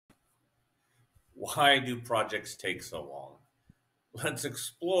Why do projects take so long? Let's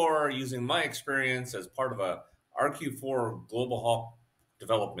explore using my experience as part of a RQ4 Global Hawk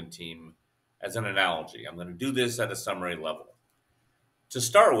development team as an analogy. I'm going to do this at a summary level. To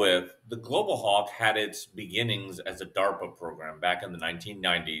start with, the Global Hawk had its beginnings as a DARPA program back in the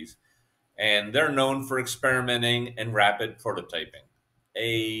 1990s, and they're known for experimenting and rapid prototyping,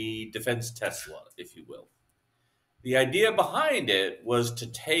 a defense Tesla, if you will. The idea behind it was to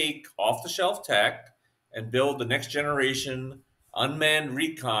take off the shelf tech and build the next generation unmanned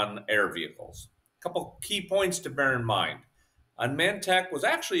recon air vehicles. A couple key points to bear in mind. Unmanned tech was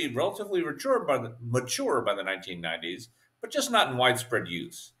actually relatively mature by the 1990s, but just not in widespread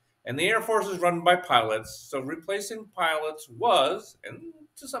use. And the Air Force is run by pilots, so replacing pilots was, and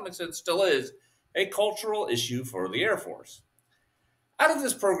to some extent still is, a cultural issue for the Air Force. Out of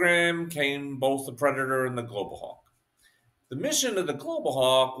this program came both the Predator and the Global Hawk. The mission of the Global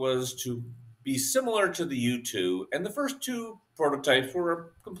Hawk was to be similar to the U-2, and the first two prototypes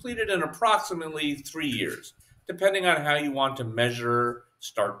were completed in approximately 3 years, depending on how you want to measure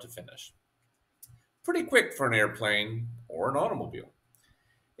start to finish. Pretty quick for an airplane or an automobile.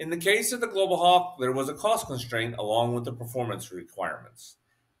 In the case of the Global Hawk, there was a cost constraint along with the performance requirements.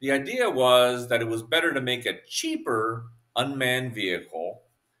 The idea was that it was better to make a cheaper unmanned vehicle,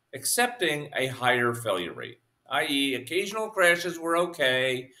 accepting a higher failure rate, i.e., occasional crashes were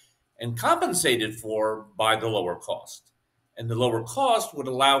okay and compensated for by the lower cost. And the lower cost would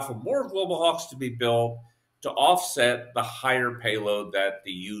allow for more Global Hawks to be built to offset the higher payload that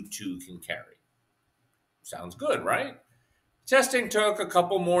the U-2 can carry. Sounds good, right? Testing took a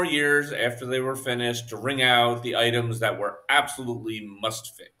couple more years after they were finished to wring out the items that were absolutely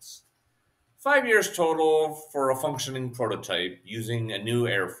must fix. 5 years total for a functioning prototype using a new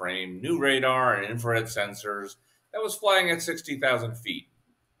airframe, new radar, and infrared sensors that was flying at 60,000 feet.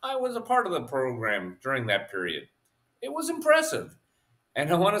 I was a part of the program during that period. It was impressive. And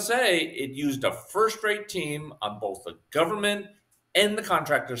I want to say it used a first rate team on both the government and the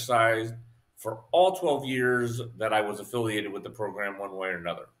contractor side for all 12 years that I was affiliated with the program one way or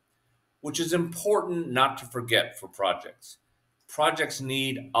another, which is important not to forget for projects. Projects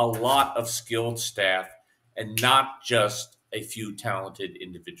need a lot of skilled staff and not just a few talented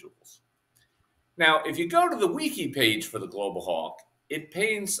individuals. Now, if you go to the wiki page for the Global Hawk, it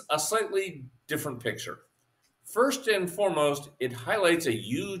paints a slightly different picture. First and foremost, it highlights a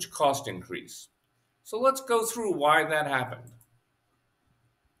huge cost increase. So let's go through why that happened.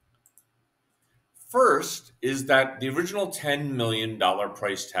 First is that the original $10 million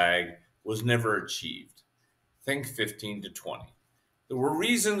price tag was never achieved. Think 15 to 20. There were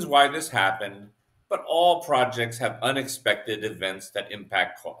reasons why this happened, but all projects have unexpected events that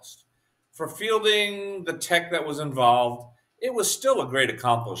impact cost. For fielding the tech that was involved, it was still a great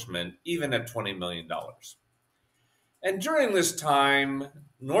accomplishment, even at $20 million. And during this time,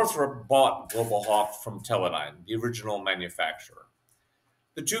 Northrop bought Global Hawk from Teledyne, the original manufacturer.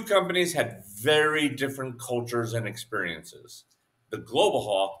 The two companies had very different cultures and experiences. The Global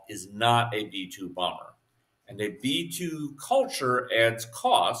Hawk is not a B-2 bomber, and a B-2 culture adds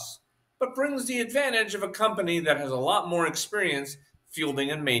costs, but brings the advantage of a company that has a lot more experience fielding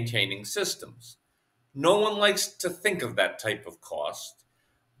and maintaining systems. No one likes to think of that type of cost,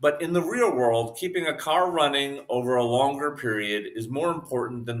 but in the real world, keeping a car running over a longer period is more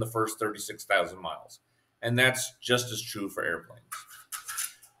important than the first 36,000 miles, and that's just as true for airplanes.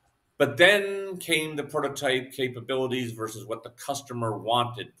 But then came the prototype capabilities versus what the customer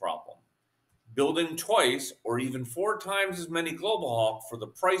wanted problem. Building twice or even 4 times as many Global Hawk for the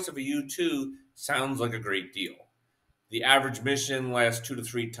price of a U-2 sounds like a great deal. The average mission lasts 2 to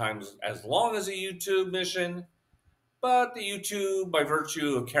 3 times as long as a U-2 mission, but the U-2, by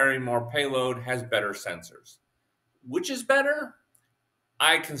virtue of carrying more payload, has better sensors. Which is better?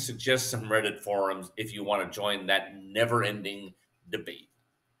 I can suggest some Reddit forums if you want to join that never-ending debate.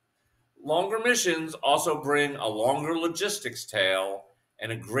 Longer missions also bring a longer logistics tail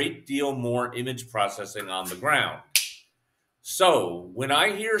and a great deal more image processing on the ground. So, when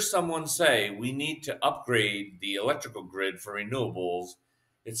I hear someone say we need to upgrade the electrical grid for renewables,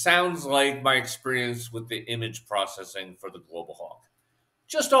 it sounds like my experience with the image processing for the Global Hawk.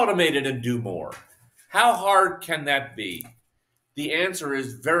 Just automate it and do more. How hard can that be? The answer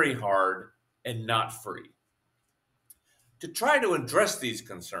is very hard and not free. To try to address these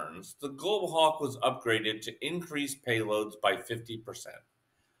concerns, the Global Hawk was upgraded to increase payloads by 50%.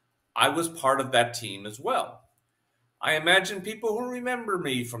 I was part of that team as well. I imagine people who remember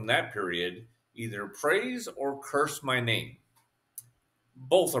me from that period either praise or curse my name.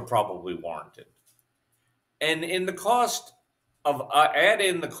 Both are probably warranted. And in the cost Add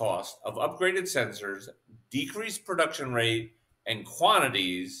in the cost of upgraded sensors, decrease production rate and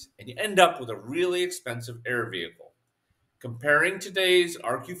quantities, and you end up with a really expensive air vehicle. Comparing today's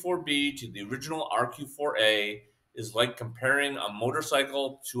RQ4B to the original RQ4A is like comparing a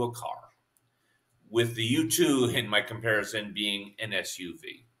motorcycle to a car, with the U2 in my comparison being an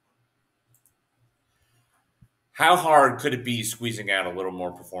SUV. How hard could it be squeezing out a little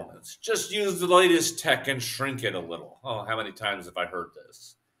more performance? Just use the latest tech and shrink it a little. Oh, how many times have I heard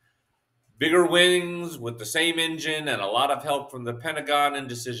this? Bigger wings with the same engine and a lot of help from the Pentagon in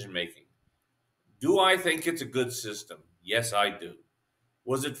decision making. Do I think it's a good system? Yes, I do.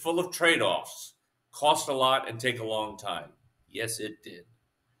 Was it full of trade offs? Cost a lot and take a long time? Yes, it did.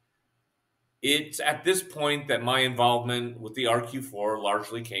 It's at this point that my involvement with the RQ4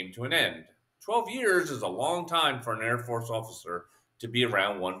 largely came to an end. 12 years is a long time for an Air Force officer to be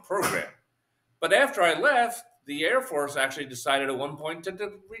around one program. But after I left, the Air Force actually decided at one point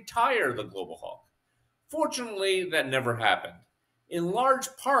to retire the Global Hawk. Fortunately, that never happened. In large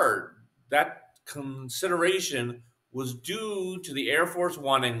part, that consideration was due to the Air Force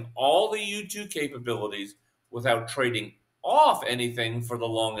wanting all the U2 capabilities without trading off anything for the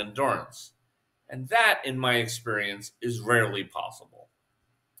long endurance. And that, in my experience, is rarely possible.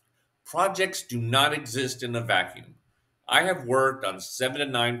 Projects do not exist in a vacuum. I have worked on 7 to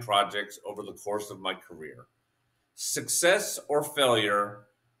 9 projects over the course of my career. Success or failure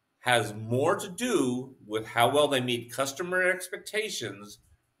has more to do with how well they meet customer expectations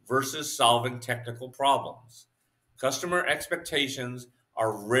versus solving technical problems. Customer expectations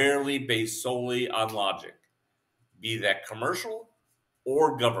are rarely based solely on logic, be that commercial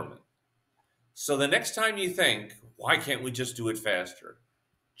or government. So the next time you think, why can't we just do it faster?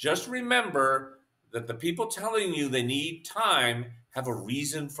 Just remember that the people telling you they need time have a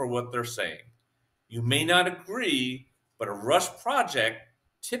reason for what they're saying. You may not agree, but a rushed project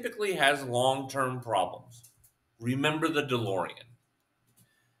typically has long-term problems. Remember the DeLorean.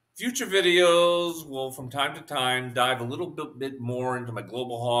 Future videos will from time to time dive a little bit more into my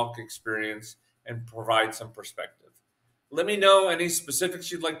Global Hawk experience and provide some perspective. Let me know any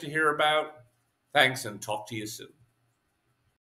specifics you'd like to hear about. Thanks and talk to you soon.